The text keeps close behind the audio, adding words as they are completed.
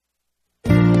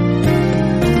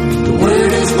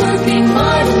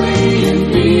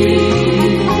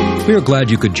We are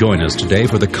glad you could join us today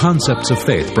for the Concepts of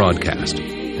Faith broadcast.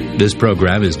 This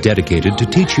program is dedicated to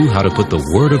teach you how to put the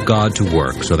Word of God to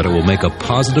work so that it will make a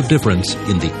positive difference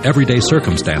in the everyday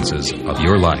circumstances of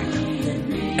your life.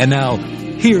 And now,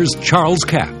 here's Charles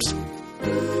Capps.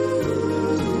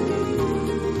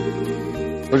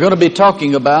 We're going to be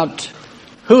talking about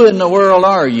who in the world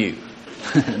are you?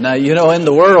 Now, you know, in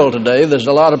the world today, there's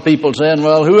a lot of people saying,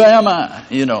 well, who am I?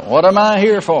 You know, what am I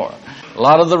here for? A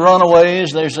lot of the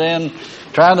runaways, they're saying,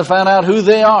 trying to find out who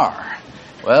they are.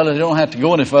 Well, they don't have to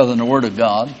go any further than the Word of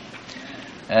God.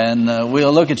 And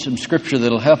we'll look at some Scripture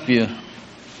that'll help you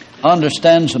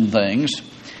understand some things.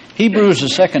 Hebrews, the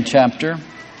 2nd chapter.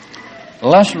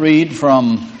 Let's read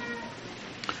from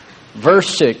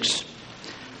verse 6.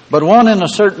 But one in a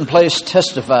certain place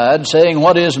testified, saying,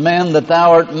 What is man that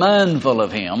thou art mindful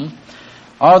of him?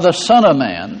 Or the Son of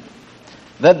Man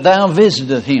that thou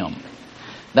visiteth him?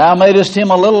 Thou madest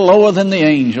him a little lower than the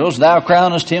angels. Thou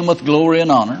crownest him with glory and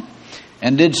honor,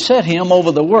 and didst set him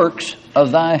over the works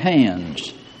of thy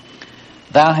hands.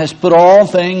 Thou hast put all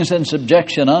things in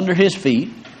subjection under his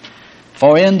feet.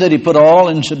 For in that he put all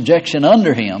in subjection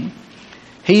under him,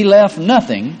 he left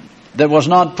nothing that was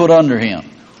not put under him.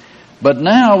 But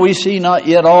now we see not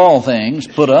yet all things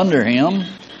put under him,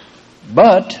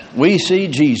 but we see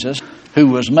Jesus, who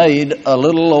was made a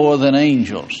little lower than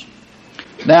angels.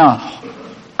 Now,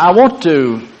 I want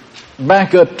to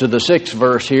back up to the 6th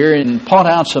verse here and point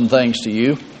out some things to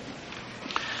you.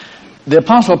 The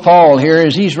Apostle Paul here,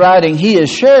 as he's writing, he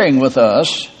is sharing with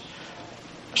us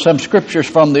some scriptures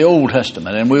from the Old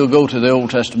Testament, and we'll go to the Old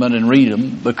Testament and read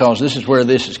them because this is where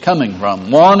this is coming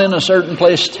from. One in a certain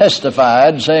place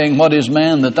testified, saying, What is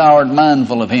man that thou art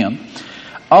mindful of him?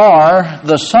 Or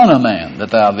the Son of Man that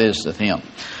thou visiteth him?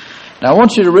 Now I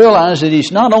want you to realize that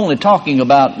he's not only talking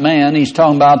about man, he's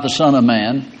talking about the Son of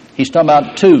Man. He's talking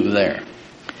about two there.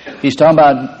 He's talking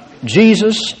about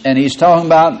Jesus and he's talking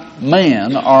about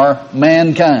man or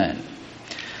mankind.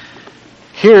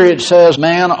 Here it says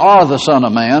man or the Son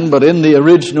of Man, but in the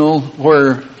original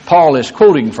where Paul is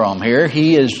quoting from here,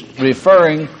 he is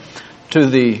referring to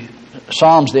the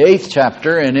Psalms, the 8th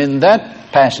chapter, and in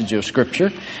that passage of Scripture,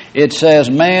 it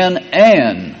says man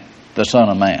and the Son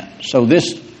of Man. So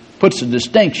this puts a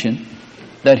distinction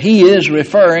that he is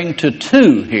referring to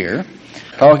two here,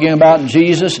 talking about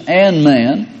Jesus and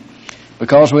man,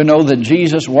 because we know that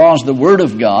Jesus was the Word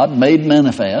of God made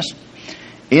manifest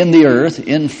in the earth,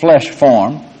 in flesh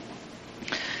form.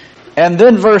 And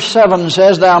then verse 7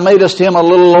 says, Thou madest him a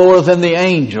little lower than the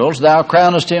angels. Thou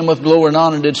crownest him with glory and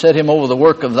honor, and did set him over the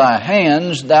work of thy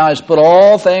hands. Thou hast put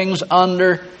all things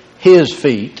under his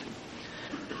feet.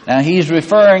 Now he's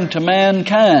referring to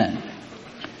mankind.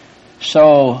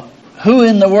 So, who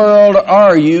in the world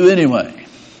are you anyway?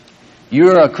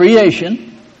 You're a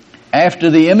creation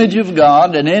after the image of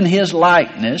God and in his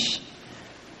likeness.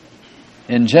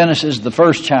 In Genesis, the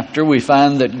 1st chapter, we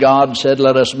find that God said,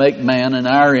 Let us make man in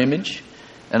our image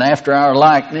and after our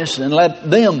likeness, and let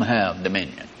them have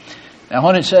dominion. Now,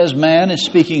 when it says man, it's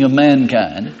speaking of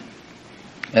mankind.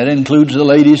 That includes the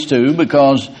ladies too,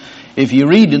 because if you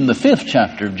read in the 5th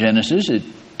chapter of Genesis, it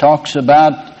talks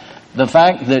about the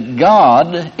fact that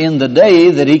God, in the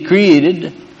day that he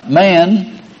created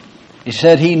man, he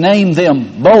said he named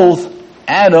them both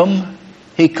Adam.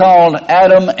 He called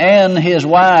Adam and his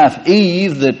wife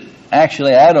Eve, that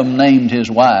actually Adam named his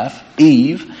wife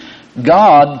Eve.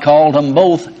 God called them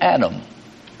both Adam.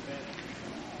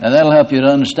 Now that'll help you to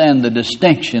understand the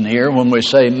distinction here when we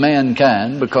say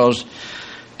mankind, because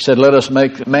he said, Let us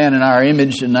make man in our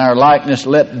image and our likeness,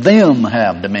 let them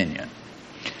have dominion.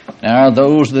 Now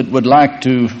those that would like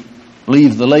to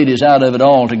leave the ladies out of it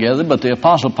altogether, but the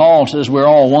Apostle Paul says we're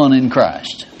all one in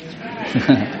Christ.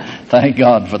 Thank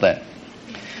God for that.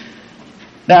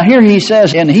 Now here he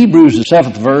says in Hebrews, the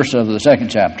 7th verse of the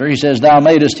 2nd chapter, he says, Thou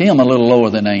madest him a little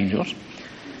lower than angels.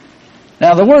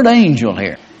 Now the word angel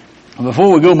here,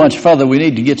 before we go much further, we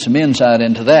need to get some insight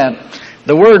into that.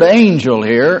 The word angel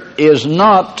here is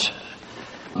not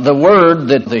the word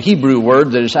that the Hebrew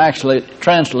word that is actually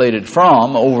translated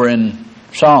from over in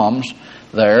Psalms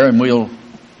there, and we'll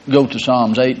go to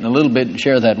Psalms 8 in a little bit and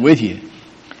share that with you,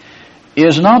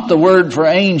 is not the word for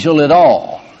angel at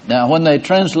all. Now, when they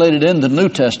translated in the New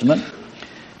Testament,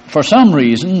 for some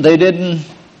reason, they didn't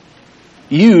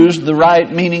use the right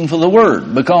meaning for the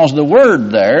word, because the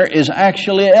word there is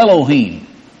actually Elohim.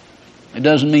 It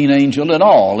doesn't mean angel at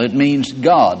all. It means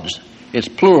gods. It's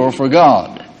plural for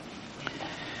God.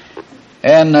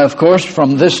 And, of course,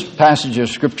 from this passage of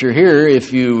Scripture here,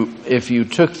 if you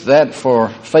took that for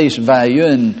face value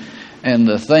and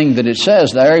the thing that it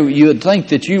says there, you would think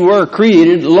that you were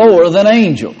created lower than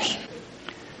angels.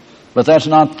 But that's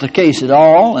not the case at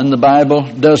all, and the Bible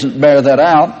doesn't bear that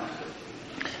out.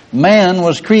 Man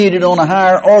was created on a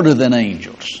higher order than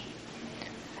angels.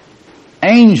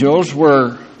 Angels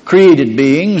were created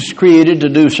beings, created to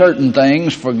do certain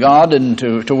things for God and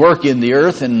to work in the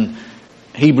earth. In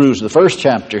Hebrews, the first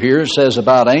chapter here, says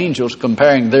about angels,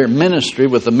 comparing their ministry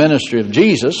with the ministry of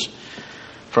Jesus.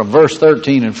 From verse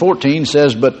 13 and 14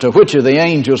 says, "But to which of the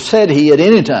angels said he at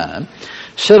any time,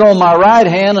 Sit on my right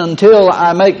hand until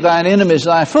I make thine enemies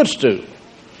thy footstool?"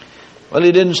 Well,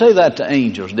 he didn't say that to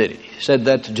angels, did he? He said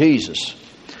that to Jesus.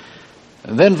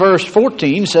 And then verse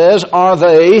 14 says, "Are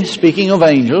they," speaking of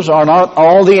angels, "are not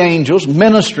all the angels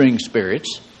ministering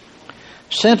spirits,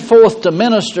 sent forth to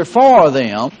minister for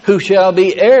them who shall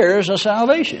be heirs of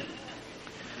salvation?"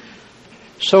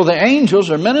 So the angels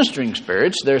are ministering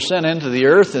spirits. They're sent into the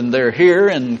earth, and they're here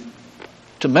and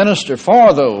to minister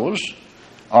for those,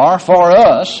 or for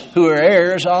us, who are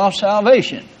heirs of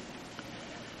salvation.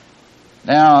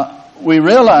 Now, we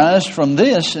realize from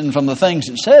this and from the things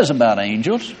it says about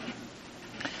angels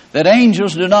that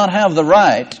angels do not have the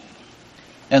right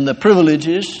and the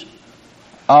privileges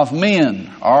of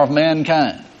men or of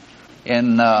mankind.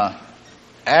 In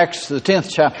Acts, the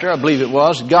 10th chapter, I believe it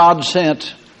was, God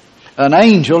sent an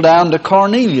angel down to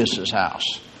Cornelius'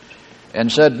 house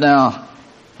and said,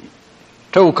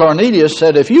 told Cornelius,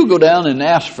 said, "If you go down and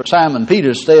ask for Simon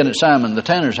Peter staying at Simon the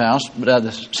tanner's house by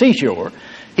the seashore,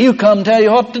 he'll come tell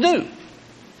you what to do."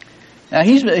 Now,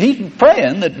 he's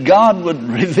praying that God would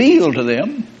reveal to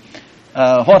them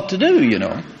what to do, you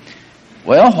know.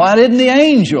 Well, why didn't the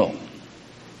angel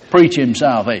preach him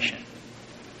salvation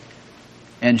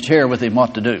and share with him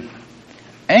what to do?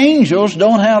 Angels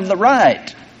don't have the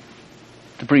right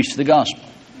to preach the gospel.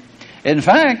 In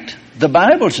fact, the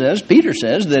Bible says, Peter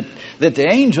says, that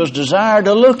the angels desire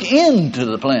to look into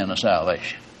the plan of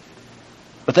salvation.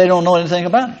 But they don't know anything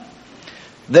about it.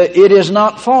 That it is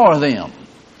not for them.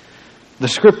 The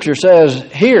Scripture says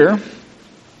here,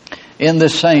 in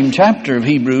this same chapter of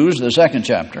Hebrews, the 2nd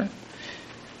chapter,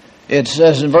 it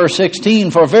says in verse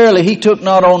 16, "For verily he took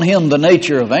not on him the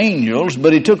nature of angels,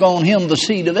 but he took on him the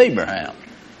seed of Abraham."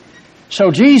 So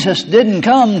Jesus didn't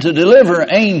come to deliver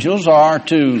angels or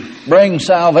to bring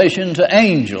salvation to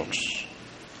angels,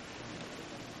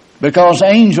 because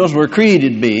angels were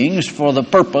created beings for the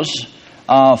purpose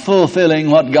of fulfilling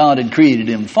what God had created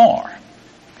them for.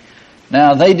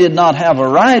 Now, they did not have a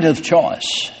right of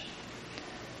choice.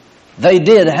 They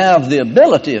did have the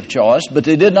ability of choice, but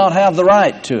they did not have the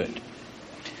right to it.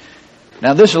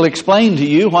 Now, this will explain to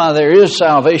you why there is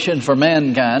salvation for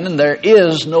mankind and there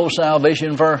is no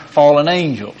salvation for fallen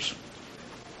angels.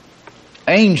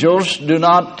 Angels do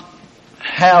not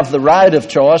have the right of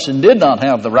choice and did not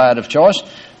have the right of choice.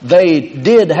 They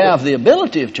did have the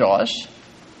ability of choice.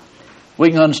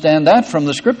 We can understand that from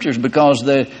the Scriptures, because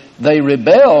they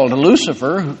rebelled.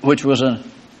 Lucifer, which was an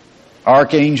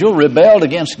archangel, rebelled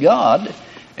against God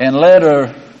and led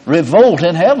a revolt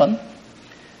in heaven.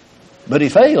 But he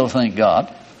failed, thank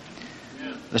God.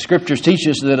 The Scriptures teach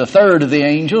us that a third of the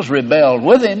angels rebelled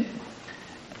with him,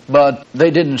 but they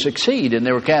didn't succeed and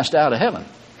they were cast out of heaven.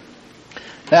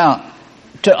 Now,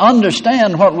 to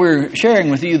understand what we're sharing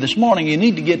with you this morning, you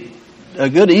need to get a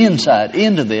good insight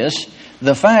into this.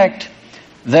 The fact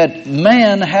that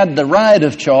man had the right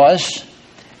of choice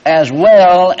as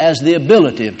well as the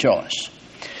ability of choice.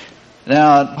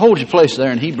 Now, hold your place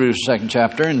there in Hebrews, 2nd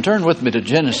chapter, and turn with me to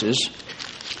Genesis,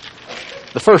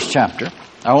 the 1st chapter.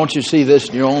 I want you to see this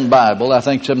in your own Bible. I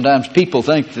think sometimes people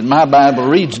think that my Bible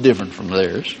reads different from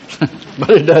theirs, but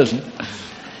it doesn't.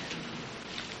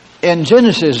 In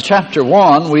Genesis chapter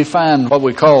 1, we find what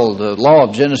we call the law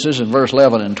of Genesis in verse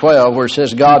 11 and 12, where it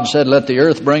says, "God said, Let the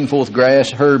earth bring forth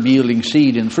grass, herb yielding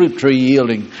seed, and fruit tree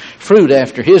yielding fruit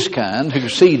after his kind,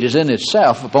 whose seed is in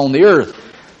itself upon the earth.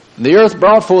 And the earth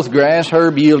brought forth grass,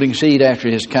 herb yielding seed after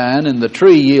his kind, and the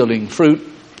tree yielding fruit,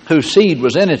 whose seed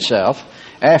was in itself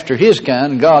after his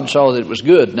kind, and God saw that it was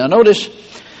good." Now notice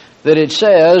that it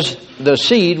says the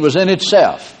seed was in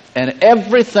itself, and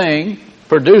everything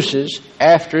produces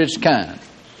after its kind.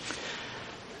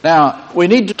 Now, we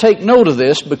need to take note of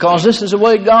this, because this is the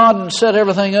way God set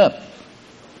everything up.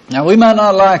 Now, we might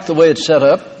not like the way it's set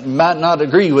up. You might not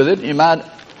agree with it. You might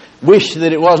wish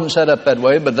that it wasn't set up that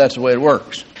way, but that's the way it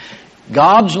works.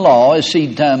 God's law is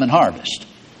seed time and harvest.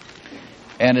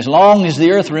 And as long as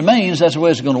the earth remains, that's the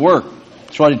way it's going to work.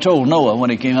 That's what he told Noah when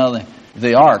he came out of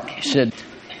the ark. He said,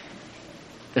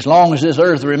 as long as this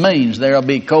earth remains, there will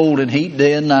be cold and heat,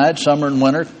 day and night, summer and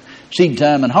winter, seed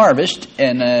time and harvest,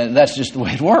 and that's just the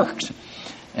way it works.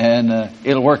 And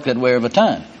it'll work that way over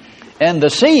time. And the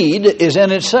seed is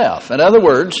in itself. In other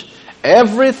words,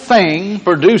 Everything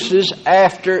produces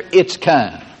after its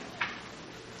kind.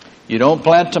 You don't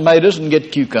plant tomatoes and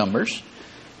get cucumbers.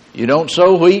 You don't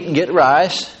sow wheat and get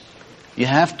rice. You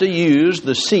have to use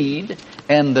the seed,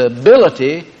 and the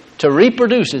ability to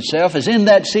reproduce itself is in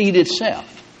that seed itself.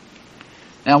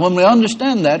 Now, when we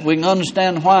understand that, we can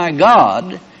understand why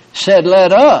God said,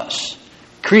 let us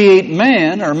create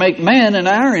man, or make man in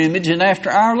our image and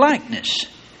after our likeness.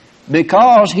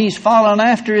 Because He's following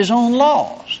after His own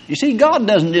laws. You see, God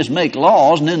doesn't just make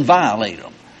laws and then violate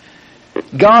them.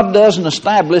 God doesn't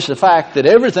establish the fact that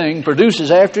everything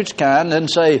produces after its kind and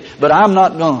say, but I'm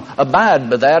not going to abide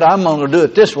by that. I'm going to do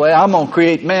it this way. I'm going to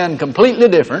create man completely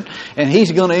different, and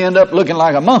he's going to end up looking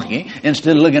like a monkey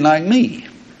instead of looking like me.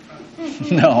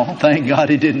 No, thank God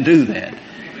He didn't do that.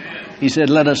 He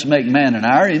said, let us make man in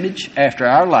our image, after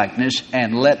our likeness,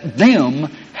 and let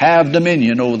them have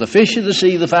dominion over the fish of the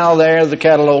sea, the fowl of the air, the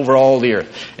cattle over all the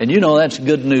earth. And you know that's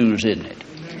good news, isn't it?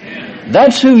 Amen.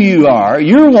 That's who you are.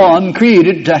 You're one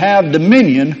created to have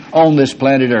dominion on this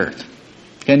planet Earth.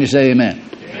 Can you say amen?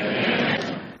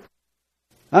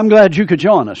 I'm glad you could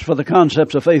join us for the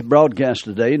Concepts of Faith broadcast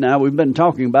today. Now, we've been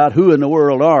talking about who in the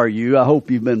world are you. I hope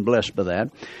you've been blessed by that.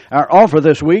 Our offer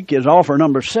this week is offer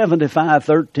number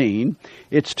 7513.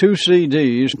 It's 2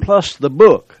 CDs plus the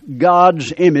book,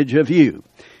 God's Image of You.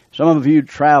 Some of you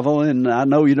travel, and I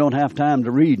know you don't have time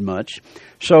to read much,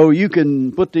 so you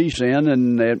can put these in,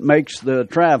 and it makes the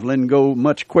traveling go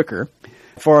much quicker.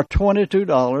 For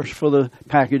 $22 for the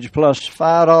package plus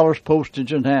 $5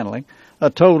 postage and handling, a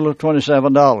total of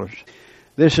 $27.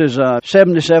 This is a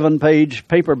 77-page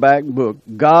paperback book,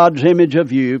 God's Image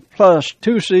of You, plus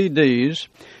 2 CDs.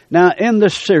 Now, in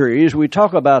this series, we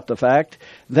talk about the fact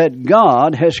that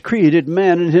God has created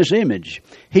man in His image.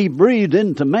 He breathed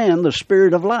into man the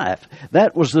Spirit of life.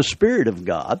 That was the Spirit of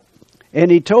God,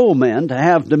 and He told man to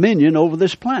have dominion over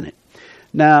this planet.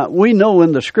 Now, we know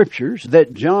in the Scriptures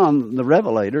that John the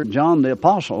Revelator, John the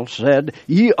Apostle, said,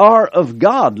 Ye are of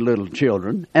God, little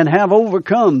children, and have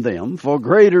overcome them, for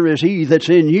greater is He that's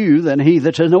in you than he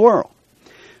that's in the world.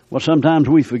 Well, sometimes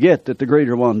we forget that the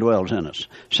greater one dwells in us.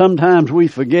 Sometimes we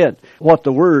forget what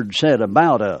the Word said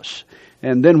about us.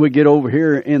 And then we get over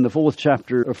here in the 4th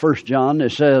chapter of 1 John,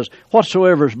 it says,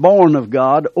 Whatsoever is born of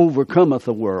God overcometh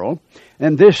the world,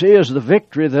 and this is the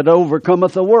victory that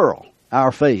overcometh the world,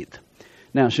 our faith.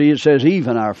 Now, see, it says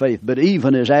even our faith, but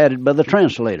even is added by the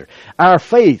translator. Our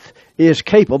faith is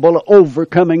capable of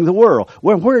overcoming the world.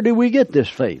 Well, where do we get this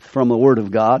faith? From the Word of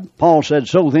God. Paul said,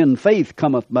 So then faith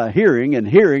cometh by hearing, and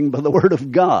hearing by the Word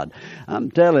of God.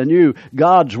 I'm telling you,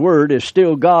 God's Word is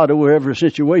still God over every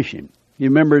situation. You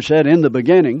remember it said, In the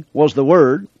beginning was the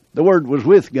Word. The Word was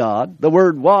with God. The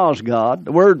Word was God.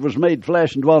 The Word was made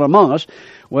flesh and dwelt among us.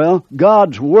 Well,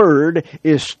 God's Word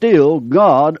is still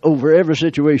God over every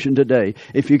situation today.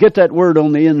 If you get that Word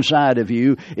on the inside of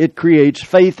you, it creates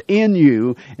faith in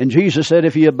you. And Jesus said,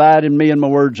 If you abide in me and my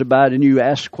words abide in you,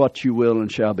 ask what you will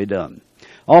and shall be done.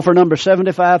 Offer number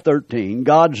 7513,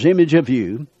 God's Image of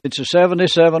You. It's a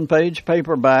 77-page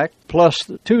paperback plus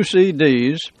 2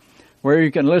 CDs, where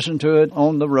you can listen to it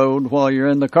on the road while you're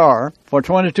in the car for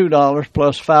 $22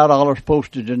 plus $5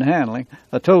 postage and handling,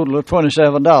 a total of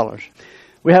 $27.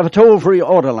 We have a toll-free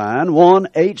order line,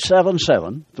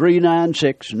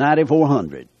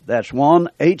 1-877-396-9400. That's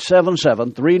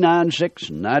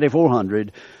 1-877-396-9400.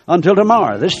 Until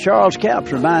tomorrow, this is Charles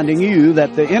Capps reminding you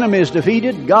that the enemy is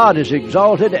defeated, God is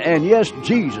exalted, and yes,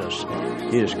 Jesus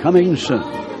is coming soon.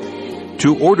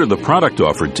 To order the product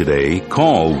offered today,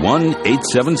 call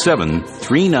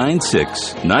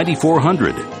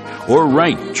 1-877-396-9400 or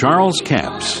write Charles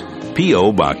Capps,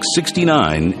 P.O. Box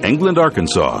 69, England,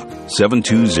 Arkansas,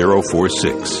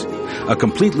 72046. A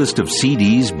complete list of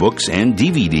CDs, books, and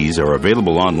DVDs are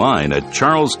available online at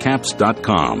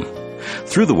charlescapps.com.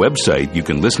 Through the website, you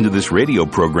can listen to this radio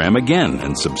program again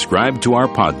and subscribe to our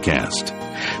podcast.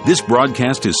 This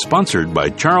broadcast is sponsored by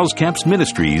Charles Capps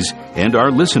Ministries and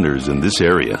our listeners in this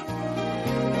area.